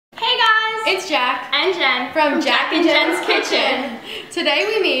It's Jack and Jen from Jack and Jen's Kitchen. Today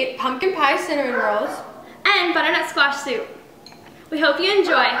we made pumpkin pie cinnamon rolls and butternut squash soup. We hope you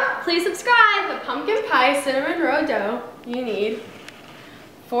enjoy. Please subscribe. For pumpkin pie cinnamon roll dough, you need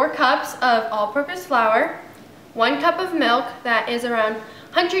 4 cups of all-purpose flour, 1 cup of milk that is around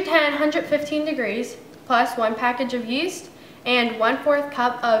 110-115 degrees, plus 1 package of yeast, and 1/4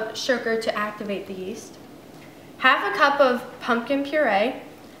 cup of sugar to activate the yeast. Half a cup of pumpkin puree,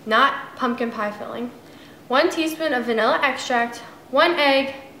 not pumpkin pie filling, 1 teaspoon of vanilla extract, 1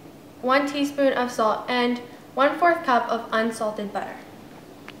 egg, 1 teaspoon of salt, and 1/4 cup of unsalted butter.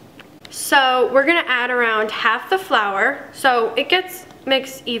 So we're gonna add around half the flour so it gets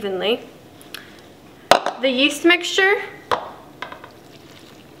mixed evenly. The yeast mixture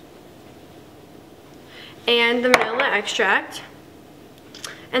and the vanilla extract.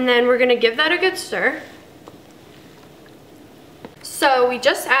 And then we're gonna give that a good stir. So we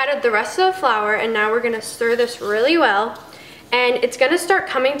just added the rest of the flour and now we're gonna stir this really well. And it's gonna start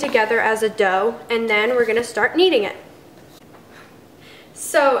coming together as a dough and then we're gonna start kneading it.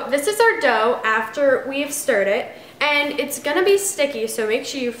 So this is our dough after we've stirred it and it's gonna be sticky, so make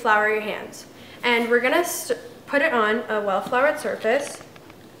sure you flour your hands. And we're gonna put it on a well-floured surface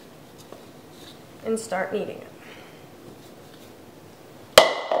and start kneading it.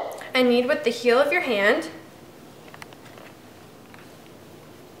 And knead with the heel of your hand.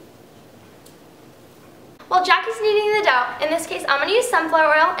 While Jackie's kneading the dough, in this case I'm going to use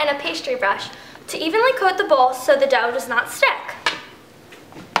sunflower oil and a pastry brush to evenly coat the bowl so the dough does not stick.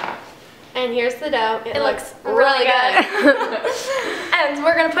 And here's the dough. It looks really good. And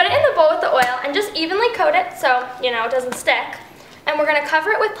we're going to put it in the bowl with the oil and just evenly coat it so, you know, it doesn't stick. And we're going to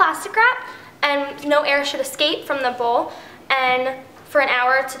cover it with plastic wrap and no air should escape from the bowl and for an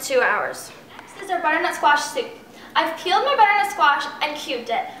hour to 2 hours. Next is our butternut squash soup. I've peeled my butternut squash and cubed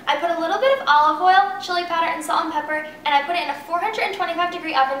it. I put a little bit of olive oil, chili powder, and salt and pepper, and I put it in a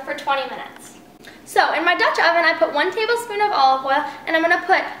 425-degree oven for 20 minutes. So in my Dutch oven, I put 1 tablespoon of olive oil, and I'm going to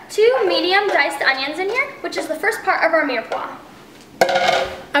put 2 medium diced onions in here, which is the first part of our mirepoix.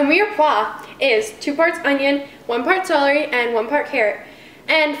 A mirepoix is 2 parts onion, 1 part celery, and 1 part carrot.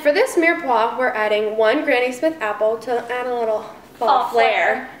 And for this mirepoix, we're adding 1 Granny Smith apple to add a little fall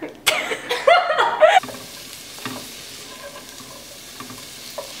flair.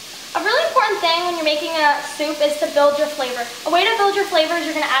 A really important thing when you're making a soup is to build your flavor. A way to build your flavor is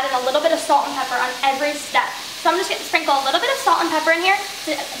you're going to add in a little bit of salt and pepper on every step. So I'm just going to sprinkle a little bit of salt and pepper in here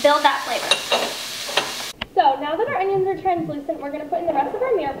to build that flavor. So now that our onions are translucent, we're going to put in the rest of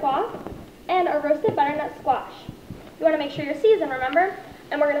our mirepoix and our roasted butternut squash. You want to make sure you're seasoned, remember?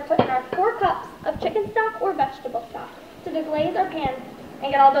 And we're going to put in our 4 cups of chicken stock or vegetable stock to deglaze our pan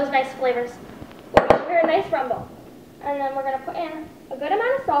and get all those nice flavors. We'll hear a nice rumble. And then we're going to put in a good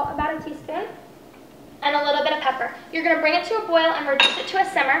amount of salt, about a teaspoon, and a little bit of pepper. You're going to bring it to a boil and reduce it to a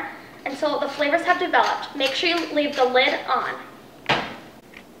simmer until the flavors have developed. Make sure you leave the lid on.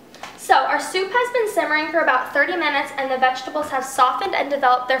 So our soup has been simmering for about 30 minutes and the vegetables have softened and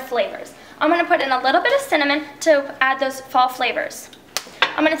developed their flavors. I'm going to put in a little bit of cinnamon to add those fall flavors.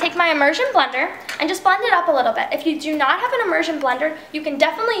 I'm going to take my immersion blender and just blend it up a little bit. If you do not have an immersion blender, you can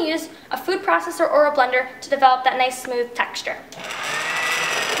definitely use a food processor or a blender to develop that nice smooth texture.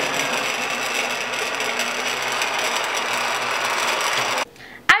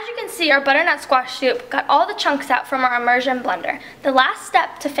 As you can see, our butternut squash soup got all the chunks out from our immersion blender. The last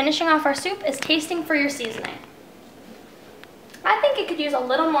step to finishing off our soup is tasting for your seasoning. I think it could use a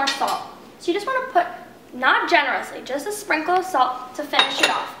little more salt. So you just want to put, not generously, just a sprinkle of salt to finish it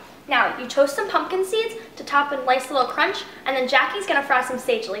off. Now, you toast some pumpkin seeds to top a nice little crunch, and then Jackie's going to fry some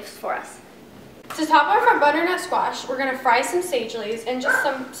sage leaves for us. To top off our butternut squash, we're going to fry some sage leaves and just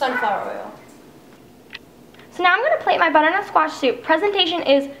some sunflower oil. So now I'm going to plate my butternut squash soup. Presentation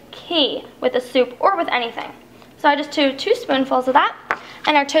is key with a soup or with anything. So I just do 2 spoonfuls of that.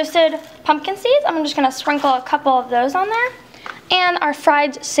 And our toasted pumpkin seeds, I'm just going to sprinkle a couple of those on there. And our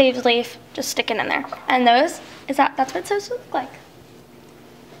fried sage leaf, just stick it in there. And that's what it's supposed to look like.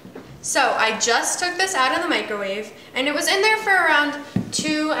 So I just took this out of the microwave and it was in there for around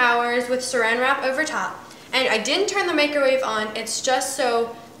 2 hours with saran wrap over top. And I didn't turn the microwave on, it's just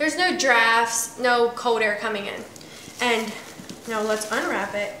so there's no drafts, no cold air coming in. And now let's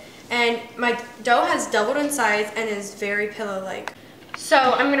unwrap it. And my dough has doubled in size and is very pillow-like. So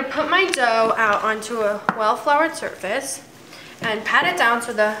I'm going to put my dough out onto a well-floured surface and pat it down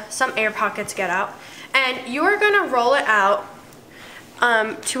so some air pockets get out. And you are going to roll it out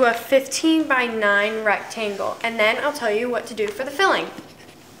to a 15 by 9 rectangle. And then I'll tell you what to do for the filling.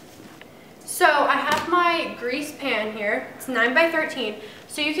 So I have my grease pan here. It's 9 by 13.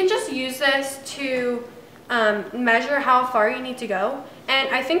 So you can just use this to measure how far you need to go. And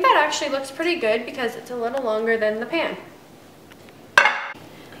I think that actually looks pretty good because it's a little longer than the pan.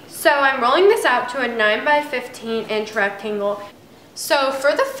 So I'm rolling this out to a 9 by 15 inch rectangle. So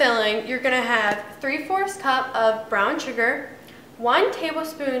for the filling, you're gonna have 3/4 cup of brown sugar, 1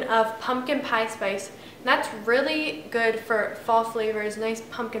 tablespoon of pumpkin pie spice. And that's really good for fall flavors, nice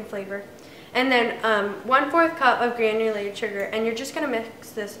pumpkin flavor. And then 1/4 cup of granulated sugar, and you're just gonna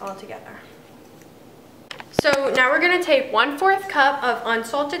mix this all together. So now we're gonna take 1/4 cup of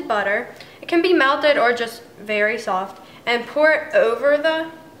unsalted butter. It can be melted or just very soft, and pour it over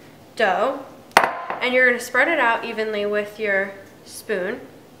the dough. And you're gonna spread it out evenly with your spoon.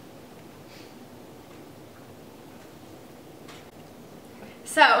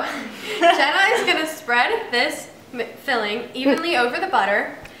 So Jenna is gonna spread this filling evenly over the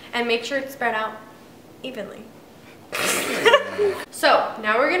butter and make sure it's spread out evenly. So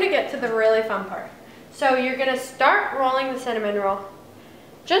now we're gonna get to the really fun part. So you're gonna start rolling the cinnamon roll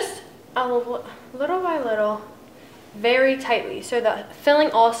just little by little, very tightly, so the filling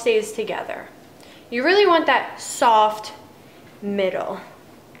all stays together. You really want that soft middle.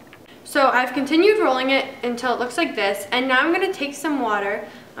 So I've continued rolling it until it looks like this, and now I'm gonna take some water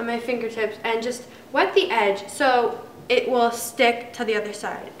on my fingertips and just wet the edge so it will stick to the other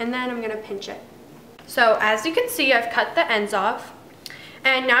side, and then I'm gonna pinch it. So as you can see, I've cut the ends off,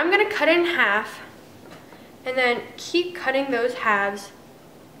 and now I'm gonna cut it in half, and then keep cutting those halves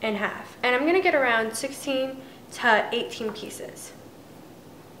in half. And I'm gonna get around 16 to 18 pieces.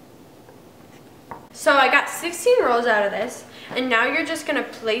 So I got 16 rolls out of this, and now you're just gonna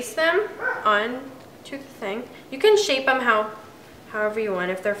place them onto the thing. You can shape them however you want.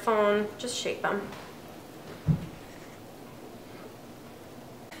 If they're phone, just shape them.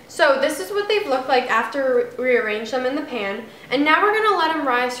 So this is what they've looked like after we rearrange them in the pan. And now we're gonna let them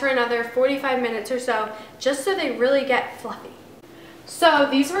rise for another 45 minutes or so, just so they really get fluffy. So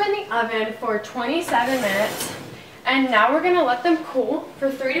these were in the oven for 27 minutes. And now we're gonna let them cool for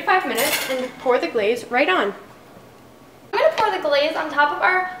 3 to 5 minutes and pour the glaze right on. I'm gonna pour the glaze on top of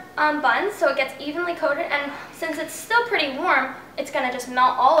our buns so it gets evenly coated, and since it's still pretty warm, it's gonna just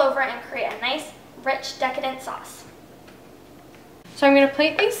melt all over and create a nice, rich, decadent sauce. So I'm gonna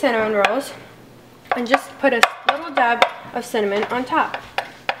plate these cinnamon rolls and just put a little dab of cinnamon on top.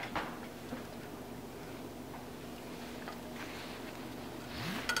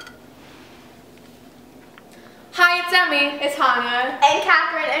 Hi, it's Emmy, it's Hannah, and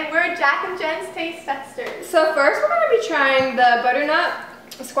Catherine, and we're Jack and Jen's taste testers. So first we're going to be trying the butternut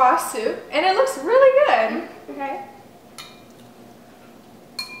squash soup, and it looks really good. Okay.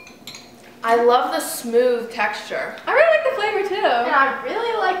 I love the smooth texture. I really like the flavor too. And I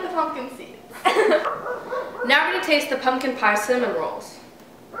really like the pumpkin seeds. Now we're going to taste the pumpkin pie cinnamon rolls.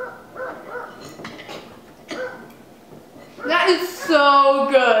 That is so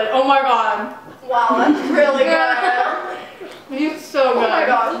good. Oh my god. Wow, that's really good. It's so good. Oh my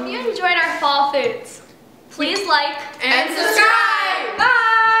god. If you enjoyed our fall foods, please like And subscribe! Bye!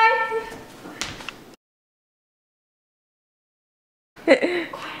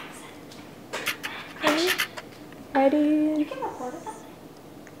 Ready? You can record it.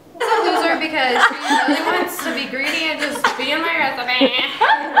 This is a loser because she really wants to be greedy and just be in my recipe.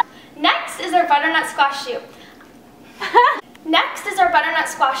 Next is our butternut squash soup. Next is our butternut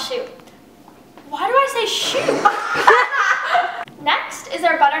squash soup. Why do I say shoot? Next is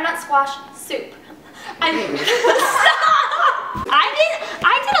our butternut squash soup. I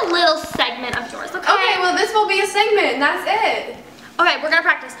did a little segment of yours, okay? Okay, well this will be a segment and that's it. Okay, we're gonna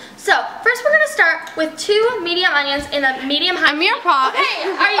practice. So, first we're gonna start with 2 medium onions in a medium-high. Mirepoix.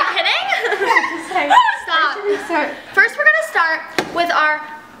 Okay, are you kidding? Stop. First we're gonna start with our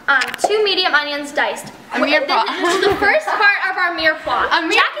 2 medium onions diced. This is the first part of our mirepoix.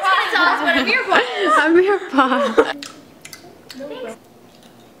 Jacqui's gonna tell us what a mirepoix is. A mirepoix.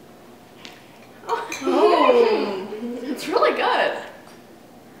 Oh, it's really good.